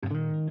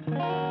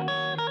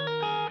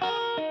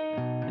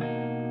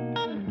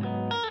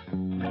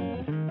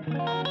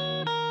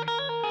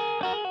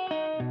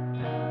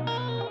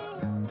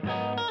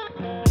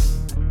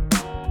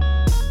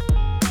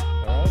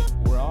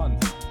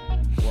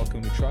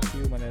talk to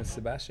you. My name is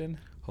Sebastian.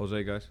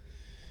 Jose, guys.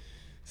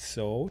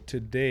 So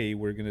today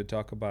we're going to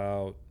talk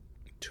about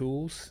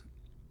tools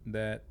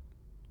that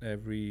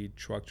every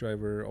truck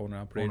driver,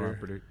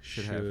 owner-operator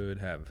should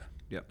have.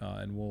 Yep.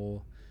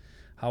 And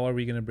how are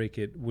we going to break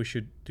it? We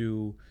should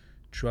do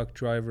truck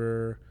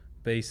driver,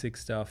 basic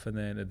stuff, and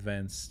then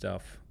advanced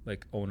stuff,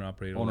 like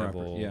owner-operator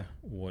level. Yeah.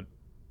 What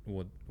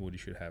you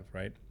should have,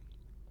 right?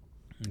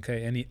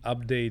 Okay. Any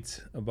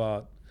updates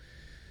about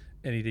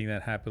anything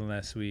that happened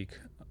last week?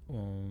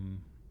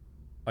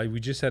 We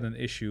just had an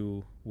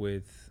issue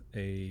with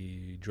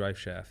a drive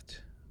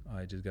shaft.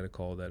 I just got a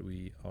call that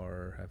we're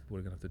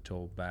gonna have to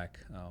tow back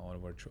one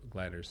of our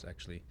gliders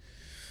actually.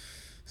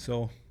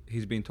 So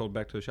he's being towed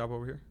back to the shop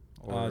over here,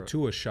 or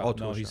to a shop.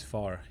 No, he's shop.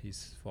 far.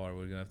 He's far.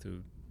 We're gonna have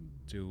to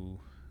do.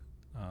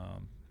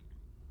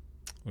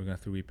 We're gonna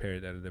have to repair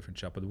it at a different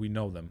shop, but we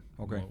know them.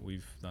 Okay.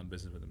 We've done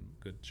business with them.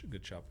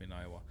 Good shop in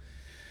Iowa.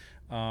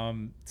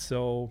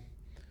 So,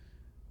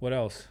 what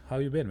else? How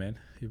you been, man?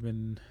 You've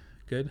been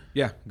good?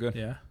 Yeah, good.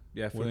 Yeah.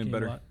 Yeah, feeling Working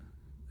better. a lot?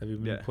 Have you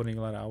been putting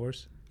a lot of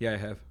hours? Yeah, I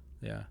have.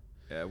 Yeah.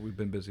 Yeah, we've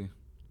been busy.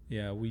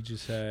 Yeah, we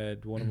just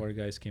had one of our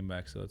guys came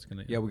back, so it's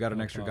gonna. Yeah, we got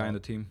an extra guy on the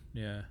team.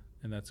 Yeah,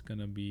 and that's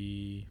gonna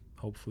be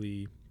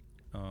hopefully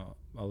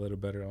a little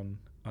better on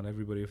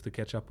everybody. We have to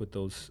catch up with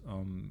those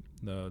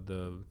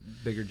the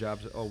bigger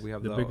jobs. Oh, we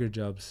have the bigger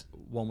jobs.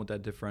 One with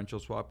that differential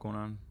swap going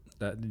on.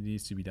 That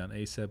needs to be done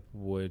ASAP,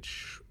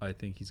 which I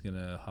think he's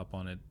gonna hop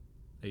on it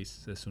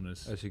as soon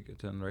as he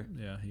gets in, right?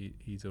 Yeah,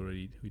 he's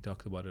already. We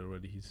talked about it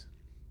already.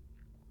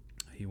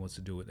 He wants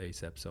to do it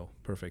ASAP, so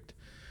perfect.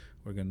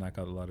 We're gonna knock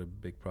out a lot of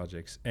big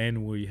projects,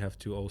 and we have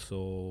to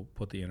also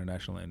put the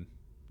international in.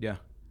 Yeah,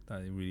 I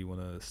really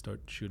want to start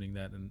shooting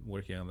that and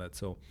working on that.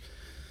 So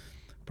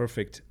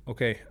perfect.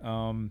 Okay.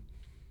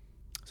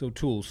 So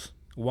tools.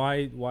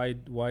 Why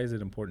is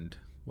it important?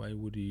 Why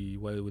did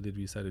we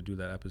decide to do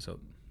that episode?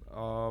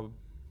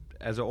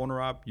 As an owner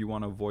op, you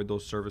want to avoid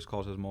those service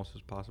calls as most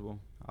as possible.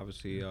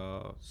 Obviously,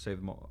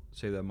 save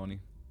that money.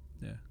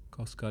 Yeah,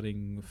 cost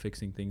cutting,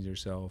 fixing things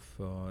yourself,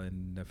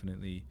 and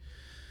definitely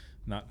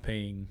not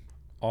paying.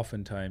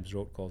 Oftentimes,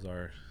 road calls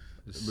are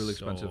really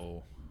expensive,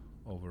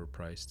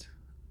 overpriced,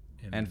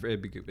 and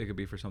it could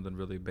be for something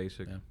really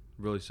basic,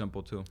 really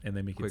simple too. And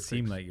they make it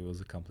seem like it was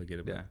a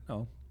complicated. Yeah,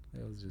 no,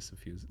 it was just a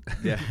fuse.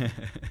 Yeah.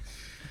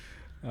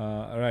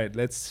 All right,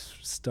 let's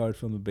start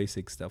from the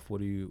basic stuff.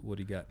 What do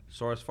you got?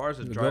 So as far as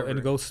the driver,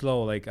 go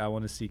slow. Like I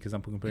want to see, because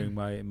I'm comparing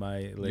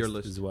my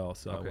list as well.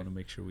 So okay. I want to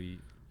make sure we.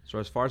 So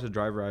as far as the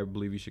driver, I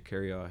believe you should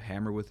carry a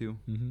hammer with you.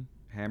 Mm-hmm.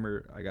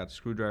 Hammer. I got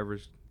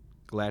screwdrivers,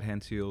 glad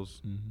hand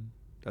seals. Mm-hmm.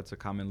 That's a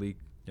common leak.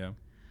 Yeah.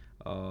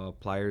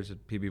 Pliers, a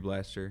PB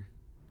blaster.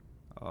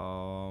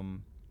 I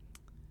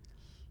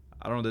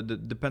don't know.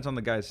 It depends on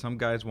the guys. Some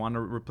guys want to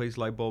replace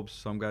light bulbs.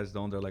 Some guys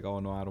don't. They're like, oh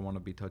no, I don't want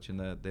to be touching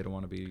that. They don't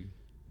want to be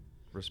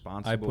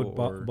responsible. I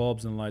put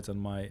bulbs and lights on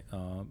my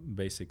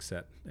basic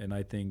set, and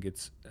I think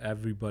it's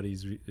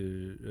everybody's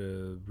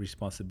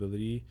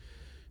responsibility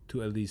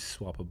to at least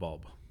swap a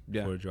bulb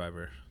for a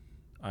driver.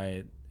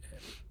 I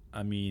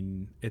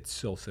mean, it's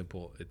so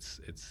simple.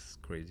 It's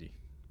crazy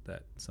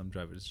that some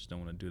drivers just don't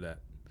want to do that,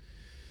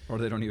 or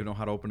they don't even know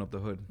how to open up the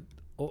hood.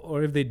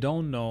 Or if they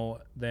don't know,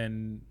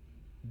 then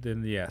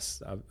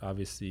yes,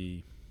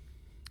 obviously,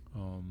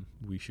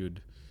 we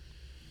should.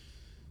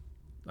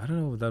 I don't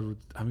know. That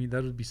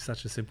would be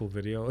such a simple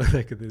video.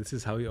 Like, this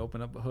is how you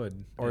open up a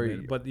hood.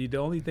 But the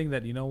only thing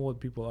that,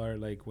 what people are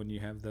like when you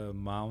have the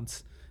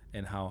mounts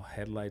and how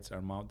headlights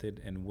are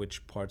mounted and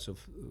which parts of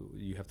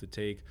you have to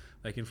take.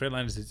 Like in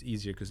Freightliners, it's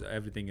easier because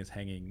everything is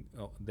hanging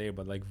there.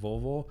 But like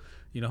Volvo,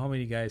 how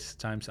many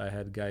times I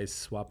had guys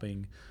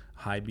swapping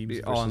high beams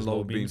versus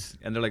low beams,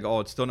 and they're like, "Oh,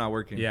 it's still not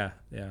working." Yeah.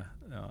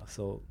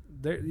 So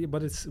there,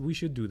 but we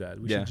should do that.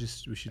 We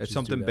should. It's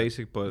something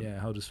basic, but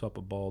how to swap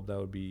a bulb, that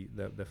would be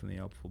definitely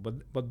helpful.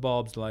 But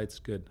bulbs, lights,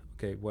 good.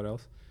 Okay, what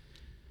else?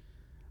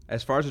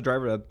 As far as the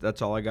driver,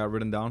 that's all I got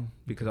written down,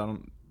 because I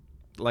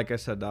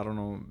don't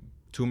know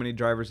too many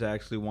drivers that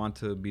actually want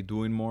to be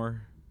doing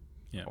more.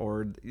 Yeah.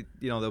 Or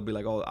they'll be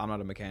like, "Oh, I'm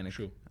not a mechanic."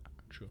 True.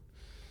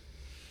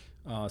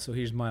 So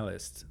here's my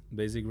list.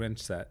 Basic wrench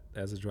set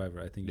as a driver.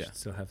 I think you should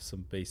still have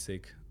some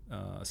basic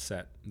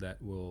set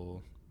that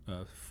will,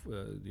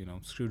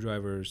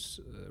 screwdrivers,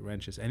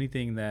 wrenches,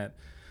 anything that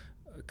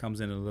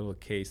comes in a little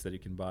case that you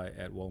can buy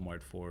at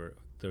Walmart for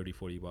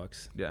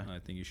 $30-$40. Yeah. I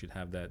think you should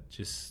have that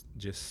just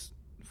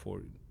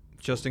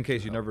in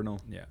case. You never know.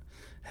 Yeah.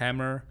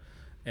 Hammer,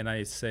 and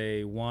I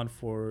say one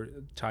for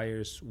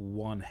tires,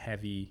 one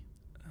heavy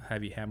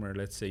hammer.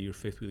 Let's say your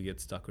fifth wheel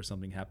gets stuck or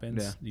something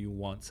happens. Yeah. You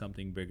want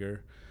something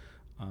bigger.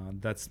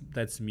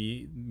 That's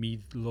me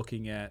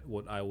looking at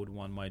what I would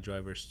want my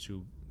drivers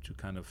to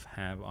kind of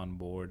have on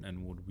board,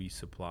 and would we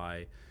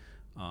supply.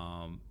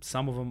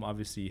 Some of them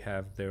obviously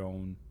have their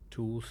own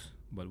tools,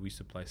 but we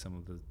supply some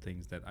of the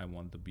things that I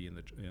want to be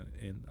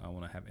I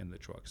want to have in the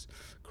trucks.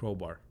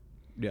 Crowbar,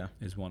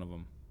 is one of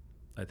them.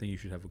 I think you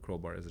should have a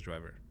crowbar as a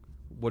driver.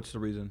 What's the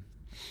reason?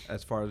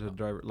 As far as a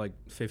driver, like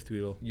fifth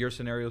wheel. Your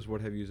scenarios,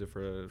 what have you used it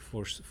for?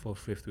 For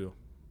fifth wheel.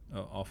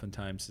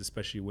 oftentimes,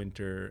 especially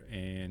winter.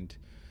 And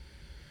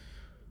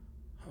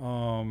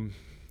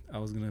I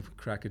was gonna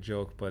crack a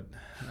joke, but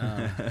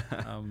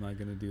I'm not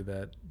gonna do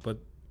that. But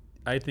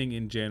I think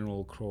in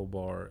general,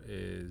 crowbar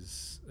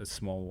is a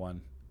small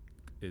one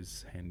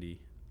is handy.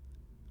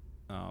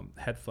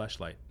 Head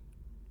flashlight,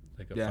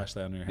 like a Yeah.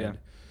 flashlight on your Yeah.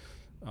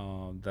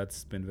 head.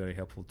 That's been very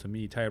helpful to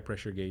me. Tire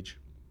pressure gauge,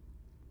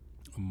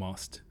 a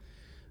must,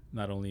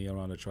 not only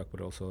around a truck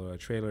but also a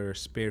trailer.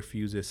 Spare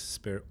fuses,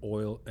 spare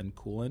oil and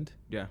coolant.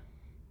 Yeah.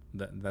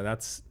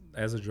 That's,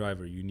 as a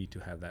driver, you need to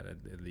have that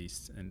at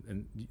least.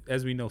 And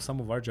as we know, some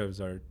of our drivers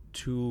are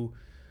too,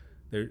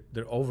 they're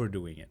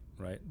overdoing it,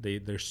 right?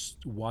 They're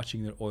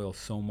watching their oil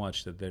so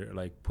much that they're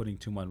like putting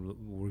too much.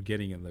 We're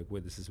getting it like,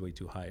 wait, this is way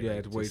too high. Yeah,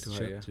 Like, it's way too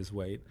high. Yeah. Just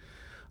wait.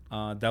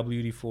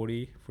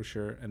 WD-40 for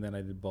sure, and then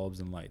I did bulbs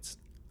and lights.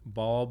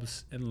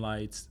 Bulbs and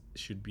lights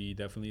should be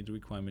definitely the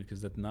requirement,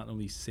 because that not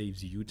only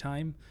saves you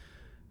time,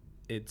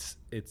 it's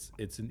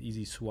an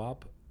easy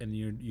swap, and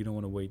you don't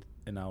want to wait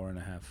an hour and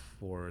a half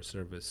for a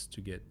service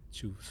to get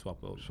to swap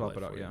Swap light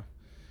it out. for you.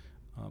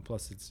 Yeah.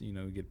 Plus, it's, you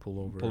get pull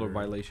over. Pull over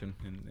violation.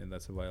 and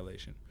that's a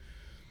violation.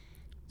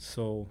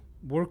 So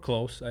we're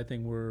close. I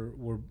think we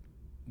were.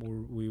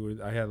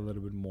 I had a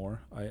little bit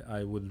more.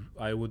 I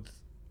would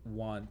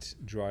want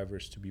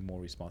drivers to be more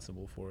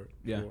responsible for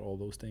all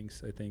those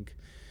things. I think,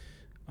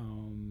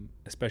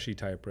 especially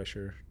tire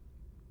pressure.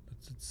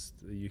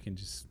 You can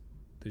just,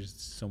 there's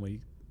so many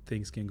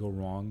things can go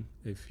wrong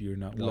if you're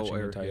not watching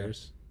your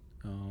tires.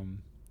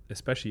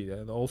 Especially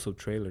also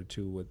trailer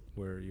too,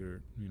 where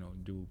you're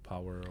do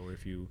power, or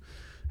if you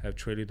have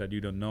trailer that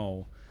you don't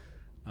know.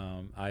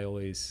 I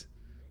always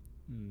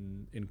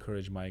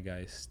encourage my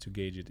guys to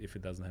gauge it if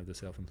it doesn't have the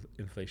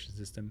self-inflation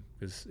system,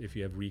 because if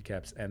you have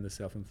recaps and the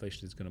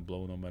self-inflation, it's going to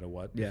blow no matter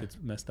what if it's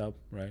messed up,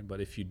 right? But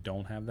if you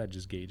don't have that,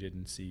 just gauge it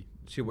and see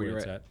where you're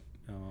it's at.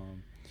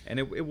 And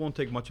it won't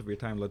take much of your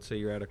time. Let's say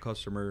you're at a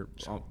customer,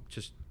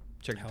 just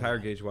check the tire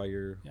gauge while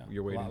you're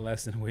waiting. A lot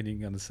less than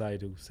waiting on the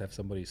side to have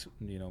somebody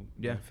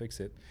fix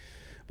it.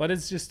 But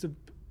it's just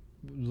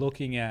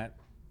looking at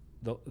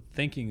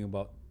thinking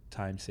about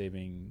time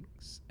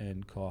savings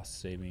and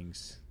cost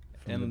savings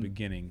from the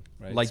beginning,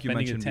 right? Like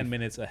Spending you mentioned, 10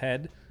 minutes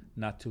ahead,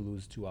 not to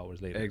lose 2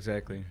 hours later.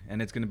 Exactly, and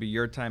it's going to be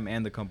your time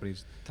and the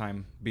company's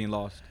time being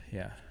lost.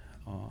 Yeah,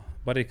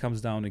 but it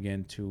comes down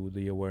again to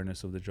the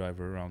awareness of the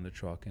driver around the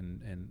truck,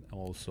 and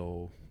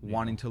also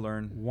wanting to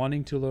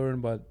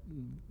learn. But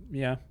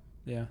yeah.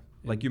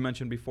 Like you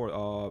mentioned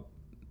before,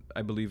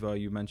 I believe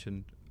you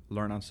mentioned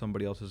learn on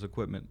somebody else's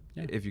equipment.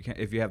 Yeah.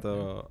 If you have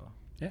the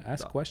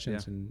ask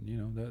questions, and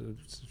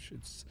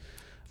it's.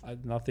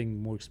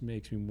 Nothing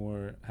makes me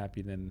more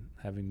happy than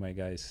having my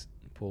guys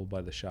pull by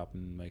the shop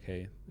and like,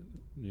 hey,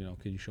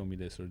 can you show me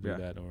this or do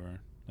that, or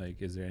like,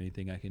 is there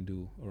anything I can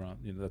do around?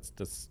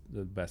 That's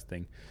the best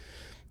thing.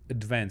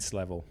 Advanced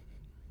level.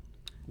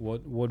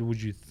 What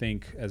would you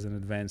think as an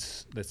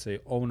advanced, let's say,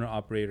 owner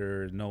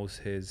operator knows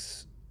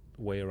his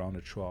way around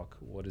a truck?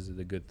 What is it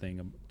a good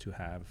thing to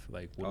have?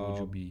 Like, what would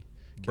you be?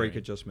 Brake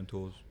adjustment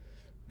tools.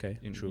 Okay,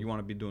 true. You want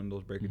to be doing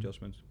those brake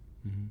adjustments.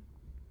 Mm-hmm.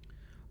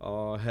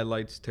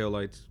 Headlights,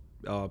 taillights,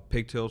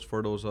 pigtails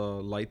for those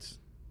lights,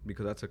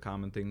 because that's a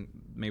common thing.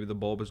 Maybe the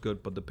bulb is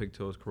good, but the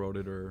pigtail is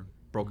corroded or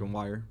broken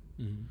wire.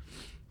 Mm-hmm.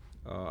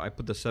 I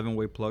put the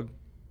 7-way plug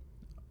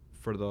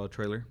for the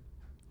trailer,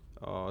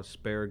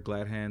 spare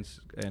glad hands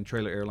and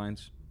trailer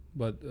airlines.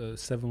 But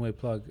 7-way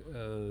plug,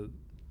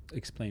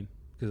 explain,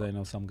 because I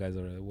know some guys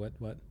are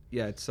what?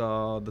 Yeah, it's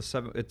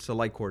it's a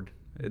light cord.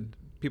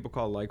 People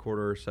call it light cord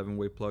or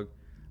 7-way plug.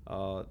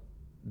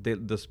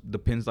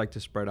 The pins like to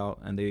spread out,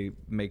 and they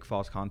make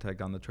false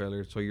contact on the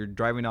trailer. So you're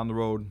driving down the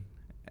road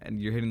and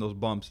you're hitting those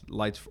bumps,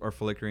 lights are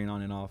flickering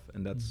on and off,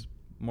 and that's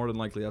more than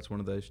likely that's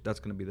going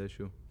to be the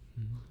issue.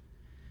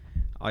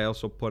 I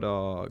also put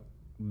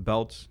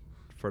belts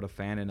for the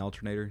fan and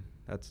alternator.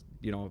 That's,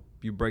 if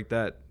you break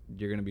that,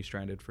 you're going to be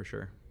stranded for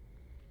sure.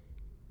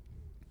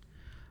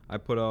 I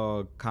put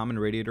common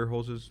radiator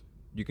hoses.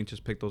 You can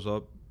just pick those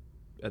up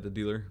at the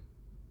dealer.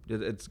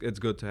 It's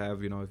good to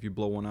have, if you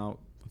blow one out.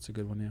 That's a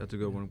good one, yeah. That's a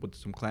good one with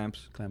some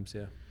clamps. Clamps,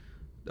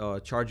 yeah.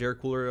 Charge air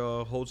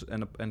cooler hose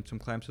and some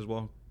clamps as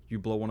well. You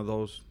blow one of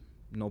those,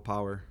 no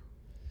power.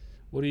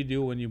 What do you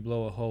do when you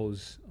blow a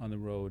hose on the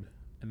road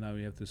and now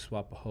you have to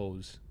swap a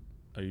hose?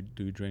 Do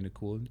you drain the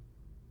coolant?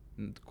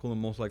 The coolant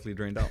most likely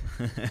drained out.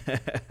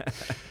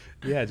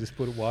 Yeah, just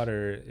put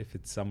water if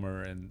it's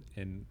summer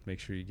and make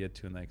sure you get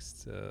to the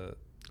next.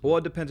 Well,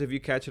 it depends if you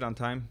catch it on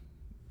time,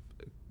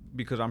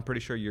 because I'm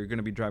pretty sure you're going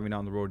to be driving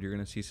down the road. You're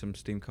going to see some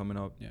steam coming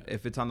up. Yeah.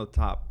 If it's on the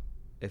top,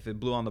 if it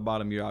blew on the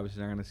bottom, you're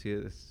obviously not going to see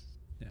it. It's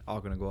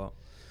all going to go out.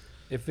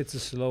 If it's a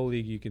slow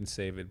leak, you can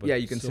save it. But yeah,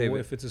 you can save it.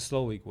 If it's a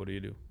slow leak, what do you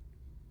do?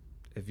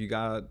 If you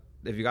got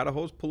a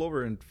hose, pull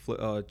over and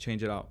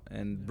change it out.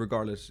 And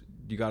regardless,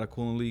 you got a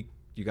coolant leak,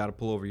 you got to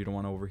pull over. You don't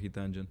want to overheat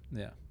the engine.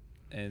 Yeah.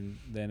 And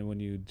then when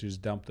you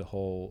just dump the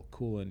whole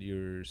coolant,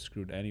 you're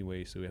screwed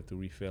anyway. So you have to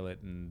refill it,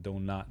 and do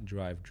not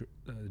drive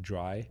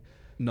dry.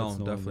 No, That's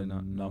one of the definitely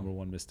not. No. number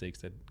one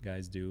mistakes that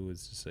guys do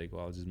is just like,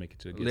 well, I'll just make it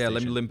to the gas Yeah, station.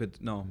 let me limp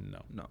it. No,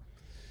 No. no.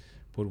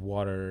 Put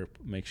water.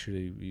 Make sure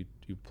you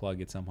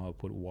plug it somehow.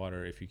 Put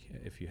water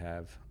if you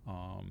have,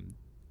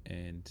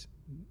 and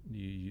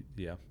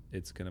yeah,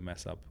 it's gonna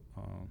mess up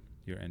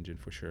your engine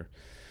for sure.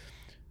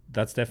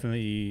 That's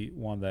definitely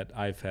one that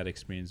I've had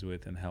experience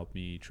with and helped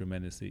me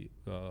tremendously.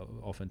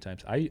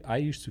 Oftentimes, I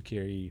used to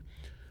carry,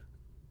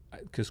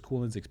 because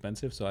coolant's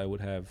expensive, so I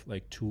would have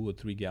like 2 or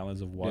 3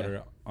 gallons of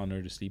water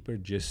under the sleeper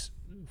just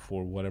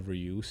for whatever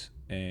use.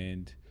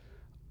 And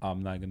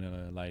I'm not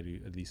gonna lie to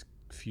you, at least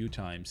few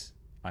times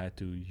I had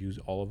to use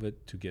all of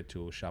it to get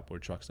to a shop or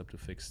truck stop to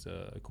fix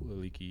the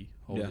leaky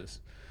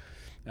hoses.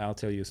 And I'll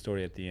tell you a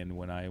story at the end.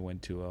 When I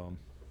went to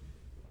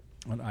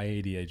on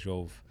I-80, I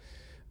drove,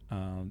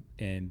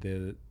 and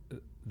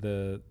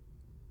the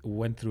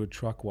went through a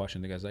truck wash,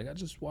 and the guy's like, "I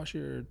just wash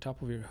your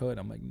top of your hood."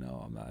 I'm like,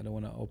 "No, I'm not. I don't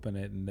want to open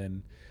it." And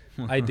then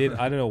I did.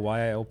 I don't know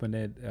why I opened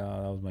it. That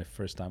was my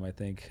first time, I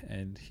think.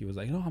 And he was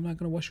like, "No, I'm not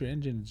gonna wash your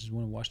engine. I just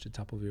want to wash the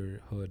top of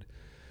your hood."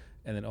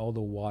 And then all the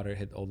water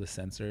hit all the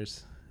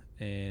sensors,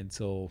 and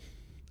so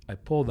I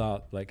pulled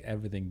out, like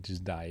everything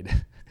just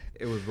died.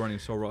 It was running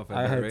so rough.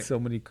 I had so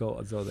many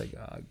calls. So I was like,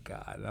 "Oh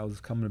God!" I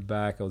was coming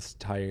back. I was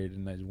tired,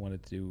 and I just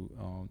wanted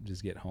to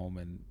just get home.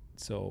 And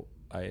so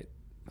I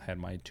had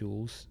my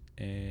tools,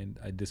 and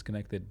I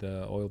disconnected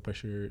the oil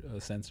pressure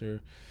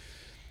sensor,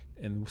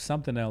 and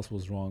something else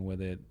was wrong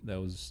with it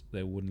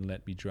that wouldn't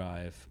let me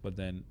drive. But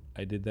then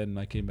I did that, and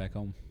I came back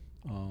home.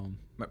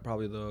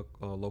 Probably the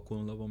low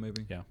coolant level,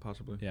 maybe. Yeah,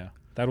 possibly. Yeah,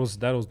 that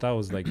was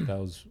like that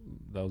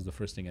was the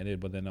first thing I did.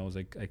 But then I was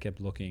like, I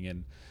kept looking,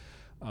 and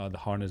the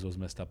harness was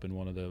messed up in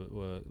one of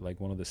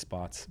the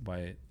spots by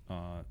it,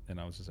 and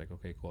I was just like,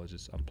 okay, cool, I'll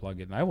just unplug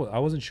it. And I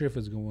wasn't sure if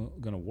it's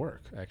gonna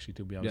work, actually,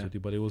 to be honest with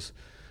you. But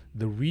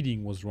the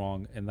reading was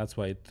wrong, and that's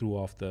why it threw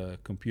off the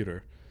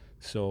computer.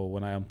 So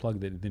when I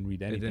unplugged it, it didn't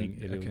read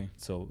anything.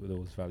 So there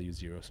was value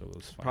 0, so it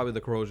was fine. Probably the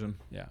corrosion.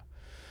 Yeah.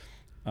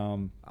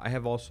 I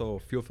have also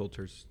fuel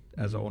filters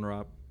as an owner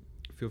op,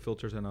 fuel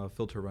filters and a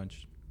filter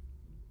wrench.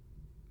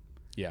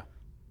 Yeah,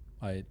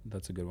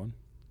 that's a good one.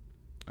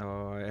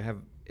 I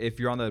have. If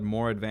you're on the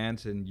more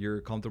advanced and you're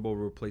comfortable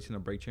replacing a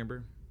brake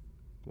chamber,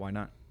 why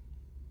not?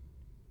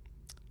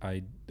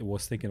 I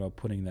was thinking about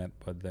putting that,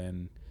 but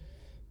then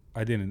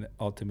I didn't.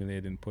 Ultimately,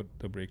 I didn't put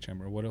the brake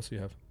chamber. What else do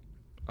you have?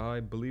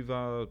 I believe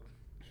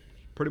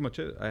pretty much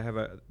it. I have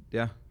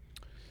yeah.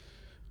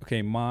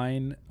 Okay,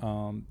 mine.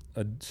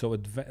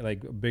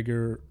 Like a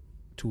bigger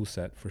tool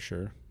set for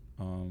sure.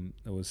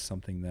 It was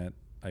something that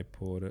I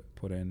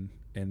put in,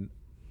 and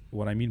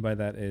what I mean by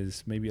that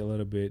is maybe a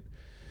little bit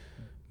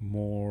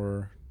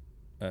more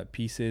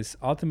pieces.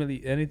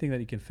 Ultimately, anything that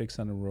you can fix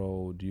on the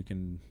road, you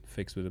can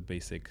fix with a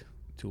basic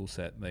tool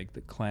set. Like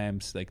the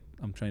clamps. Like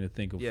I'm trying to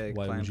think of why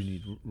clamps. Would you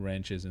need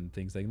wrenches and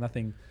things, like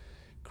nothing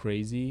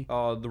crazy.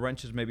 The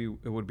wrenches, maybe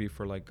it would be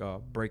for like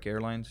brake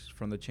air lines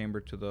from the chamber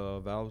to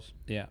the valves.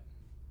 Yeah.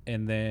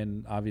 And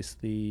then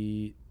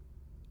obviously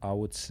I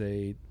would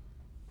say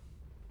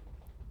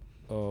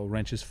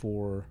wrenches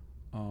for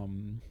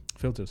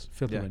filter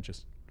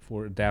wrenches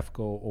for DAFCO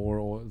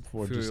or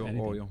for fuel, just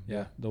anything. Oil.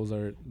 Yeah,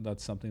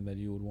 that's something that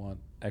you would want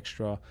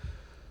extra.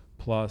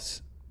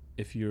 Plus,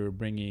 if you're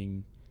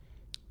bringing,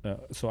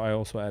 so I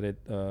also added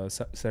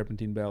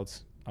serpentine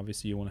belts.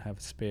 Obviously, you want to have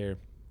a spare.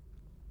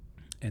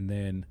 And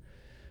then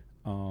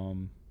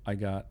I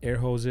got air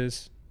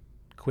hoses,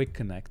 quick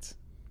connects.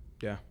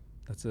 Yeah.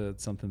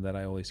 That's something that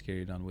I always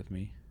carried on with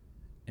me,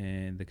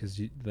 and because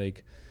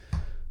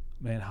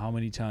man, how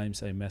many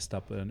times I messed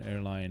up an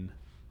airline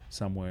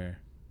somewhere,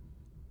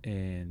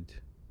 and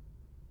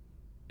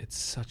it's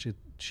such a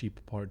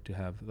cheap part to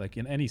have. Like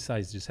in any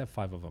size, just have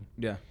 5 of them.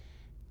 Yeah,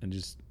 and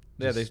just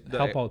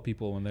help out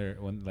people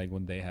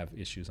when they have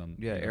issues on.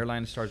 Yeah,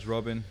 airline starts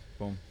rubbing,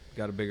 boom,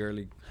 got a big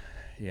early.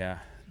 Yeah,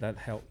 that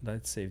helped.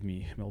 That saved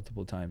me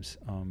multiple times.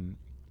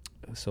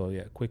 So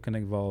yeah, quick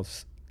connect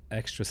valves,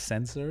 extra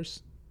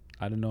sensors.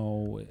 I don't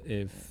know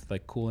if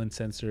like coolant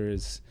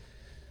sensors,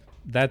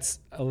 that's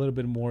a little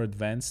bit more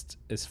advanced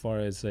as far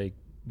as like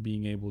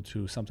being able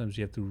to, sometimes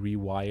you have to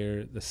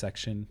rewire the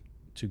section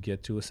to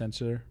get to a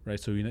sensor,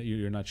 right? So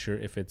you're not sure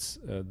if it's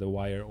the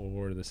wire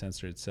or the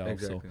sensor itself.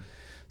 Exactly.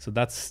 So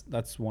that's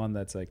one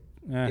that's like,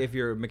 if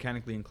you're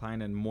mechanically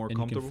inclined and more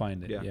comfortable. You can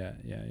find it. Yeah.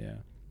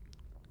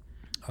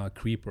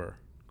 Creeper.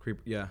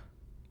 Yeah.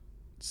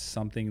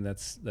 Something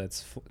that's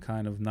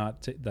kind of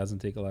doesn't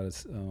take a lot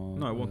of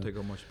no, it won't take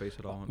up much space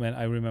at all. Man,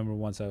 I remember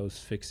once I was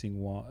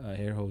fixing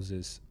air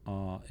hoses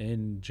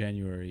in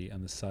January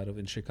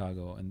in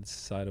Chicago, on the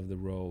side of the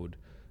road.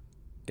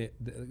 The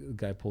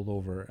guy pulled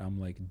over. I'm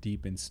like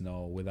deep in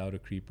snow without a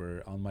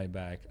creeper on my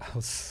back. I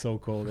was so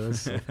cold. It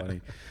was so funny,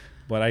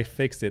 but I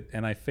fixed it,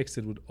 and I fixed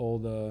it with all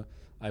the.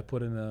 I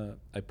put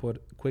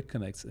quick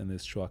connects in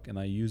this truck, and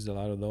I used a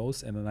lot of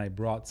those, and then I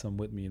brought some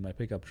with me in my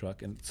pickup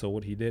truck. And so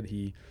what he did,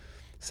 he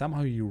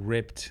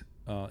ripped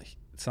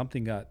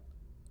something got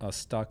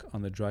stuck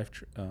on the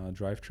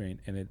drivetrain,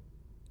 and it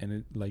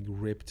like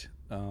ripped.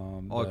 It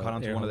caught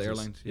onto one of the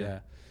airlines. Yeah.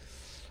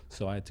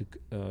 So I had to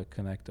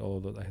connect all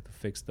of those. I had to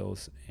fix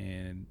those,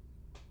 and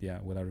yeah,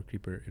 without a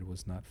creeper, it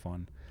was not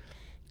fun.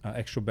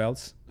 Extra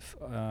belts,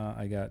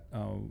 I got,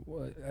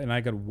 and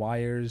I got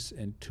wires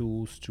and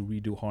tools to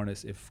redo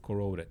harness if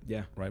corroded.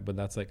 Yeah. Right, but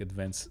that's like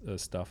advanced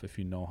stuff if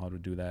you know how to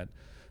do that.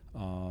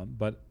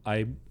 But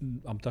I'm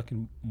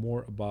talking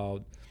more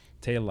about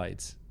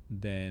taillights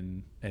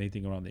than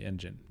anything around the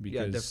engine,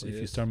 because if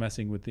you start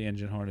messing with the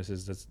engine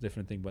harnesses, that's a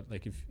different thing. But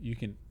like if you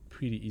can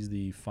pretty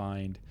easily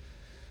find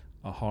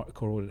a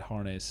corroded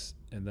harness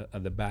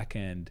at the back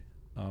end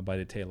by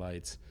the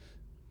taillights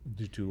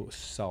due to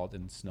salt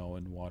and snow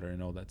and water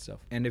and all that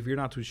stuff. And if you're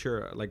not too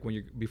sure, like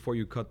before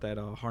you cut that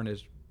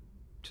harness,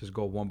 just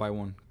go one by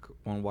one,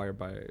 one wire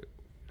by,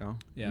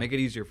 Yeah. Make it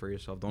easier for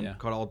yourself. Don't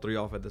cut all three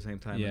off at the same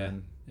time. Yeah.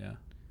 And Yeah.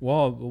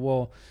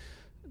 Well,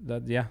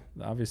 that, yeah,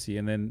 obviously.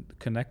 And then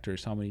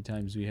connectors, how many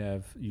times we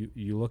have,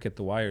 you look at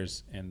the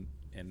wires and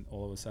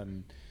all of a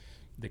sudden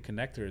the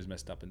connector is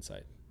messed up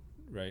inside,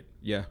 right?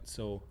 Yeah.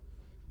 So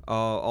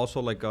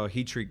also like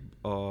heat shrink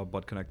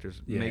butt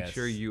connectors. Yes. Make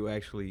sure you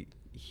actually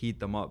heat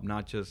them up,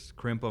 not just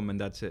crimp them and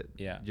that's it.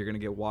 Yeah. You're gonna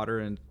get water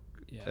and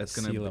that's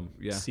gonna seal them.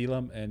 Yeah. Seal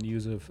them and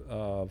use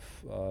of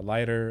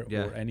lighter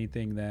Yeah. or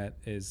anything that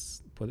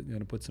is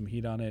gonna put some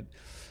heat on it.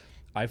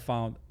 I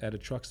found at a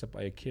truck stop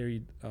I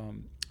carried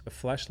a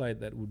flashlight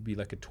that would be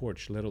like a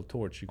torch, little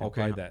torch. You can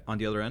buy that on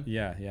the other end.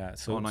 Yeah.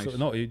 So, nice. so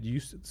no, it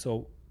used.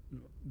 So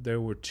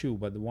there were two,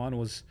 but the one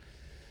was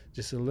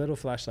just a little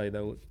flashlight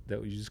that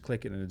you just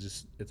click it and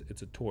it's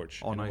a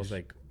torch. Oh, and nice. It was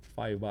like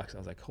 $5. I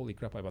was like, holy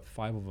crap! I bought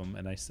 5 of them,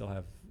 and I still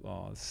have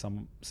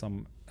some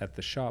at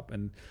the shop,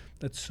 and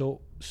that's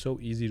so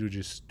easy to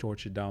just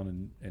torch it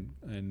down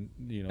and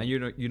you know. And you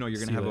know you're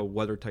gonna have a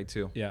weather tight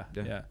too. Yeah.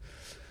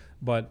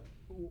 But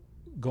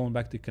going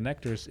back to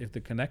connectors, if the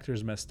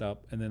connector's messed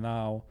up and then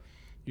now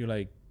you're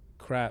like,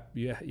 crap,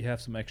 you have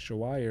some extra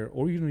wire,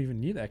 or you don't even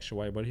need extra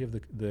wire, but you have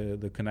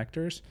the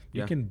connectors,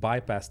 you can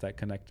bypass that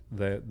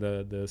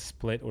the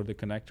split or the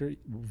connector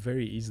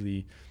very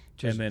easily.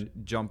 Just and then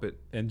jump it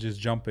and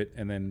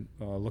then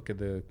look at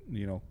the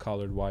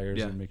colored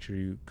wires and make sure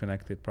you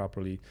connect it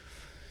properly.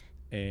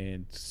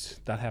 And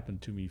that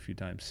happened to me a few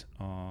times.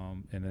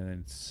 And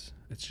then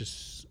it's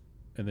just,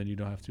 and then you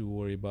don't have to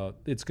worry about,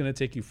 it's going to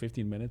take you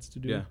 15 minutes to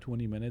do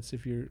 20 minutes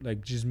if you're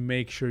like, just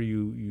make sure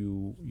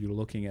you're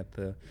looking at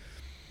the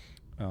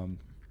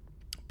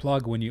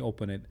plug when you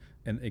open it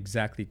and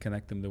exactly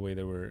connect them the way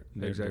they're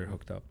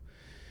hooked up.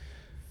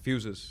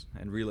 Fuses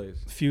and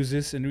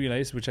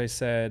relays, which I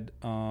said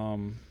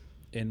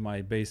in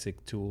my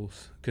basic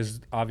tools, because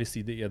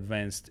obviously the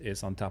advanced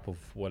is on top of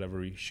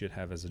whatever you should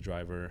have as a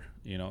driver,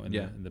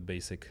 in the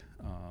basic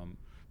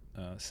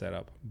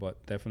setup.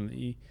 But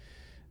definitely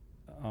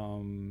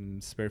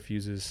spare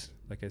fuses,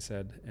 like I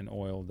said, and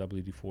oil,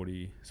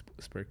 WD-40,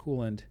 spare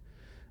coolant.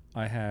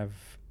 I have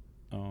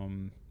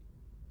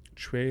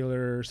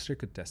trailer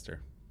circuit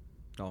tester.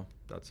 Oh,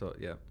 that's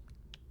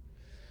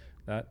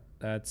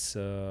That's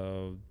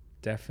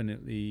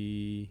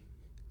definitely.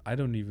 I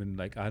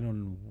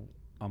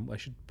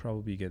should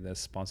probably get that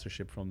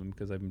sponsorship from them,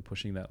 because I've been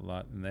pushing that a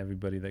lot, and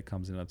everybody that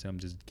comes in, I'll tell them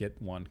just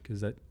get one,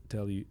 because that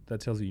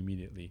tells you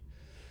immediately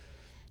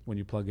when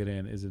you plug it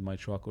in, is it my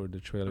truck or the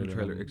trailer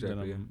that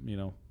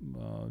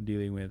I'm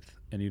dealing with,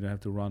 and you don't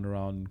have to run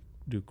around and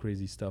do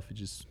crazy stuff.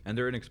 And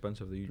they're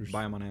inexpensive. You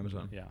buy them on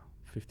Amazon. Yeah,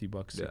 $50,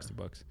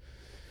 $60.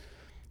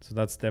 So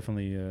that's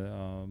definitely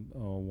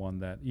one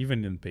that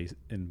even in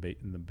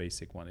the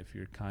basic one, if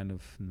you kind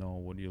of know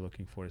what you're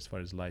looking for as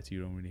far as lights,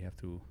 you don't really have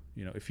to,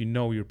 if you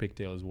know your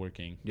pigtail is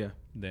working,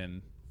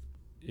 then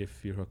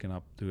if you're hooking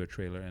up to a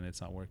trailer and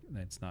it's not working,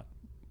 it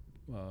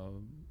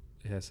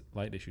has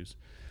light issues,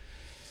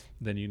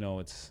 then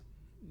it's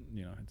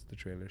the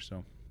trailer.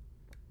 So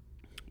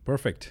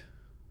perfect.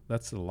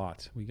 That's a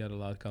lot. We got a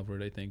lot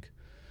covered, I think.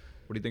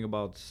 What do you think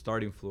about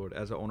starting fluid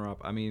as an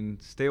owner-op? I mean,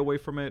 stay away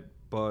from it,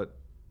 but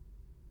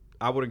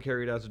I wouldn't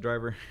carry it as a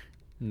driver.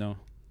 No,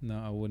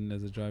 I wouldn't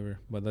as a driver,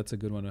 but that's a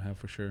good one to have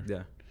for sure.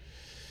 Yeah.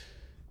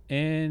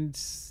 And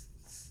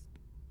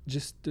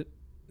just the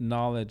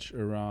knowledge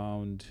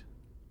around,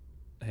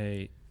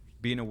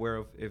 being aware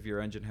of if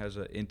your engine has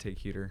an intake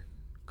heater,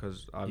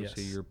 because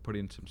obviously you're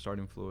putting some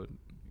starting fluid,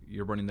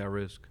 you're running that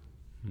risk.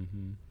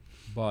 Mm-hmm.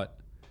 But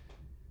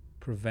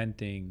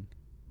preventing,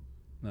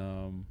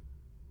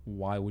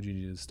 why would you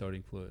need a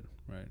starting fluid,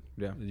 right?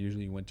 Yeah.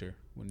 Usually winter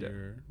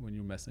when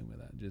you're messing with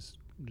that, just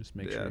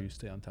make sure you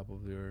stay on top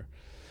of your.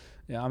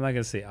 Yeah, I'm not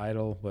gonna say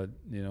idle, but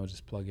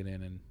just plug it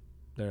in, and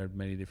there are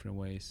many different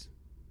ways.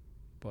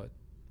 But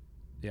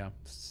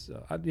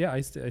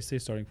I stay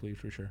starting fluid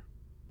for sure.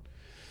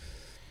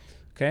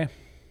 Okay,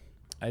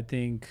 I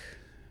think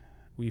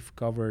we've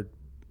covered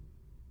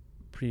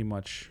pretty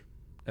much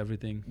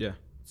everything. Yeah.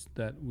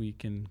 That we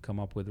can come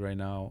up with right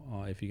now.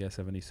 If you guys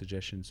have any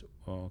suggestions,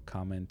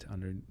 comment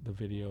under the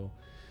video.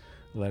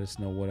 Let us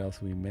know what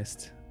else we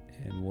missed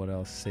and what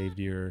else saved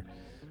your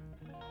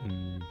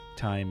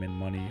time and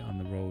money on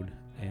the road,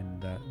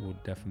 and that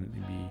would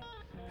definitely be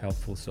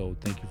helpful. So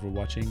thank you for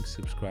watching.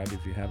 Subscribe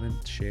if you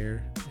haven't,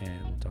 share,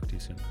 and we'll talk to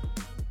you soon.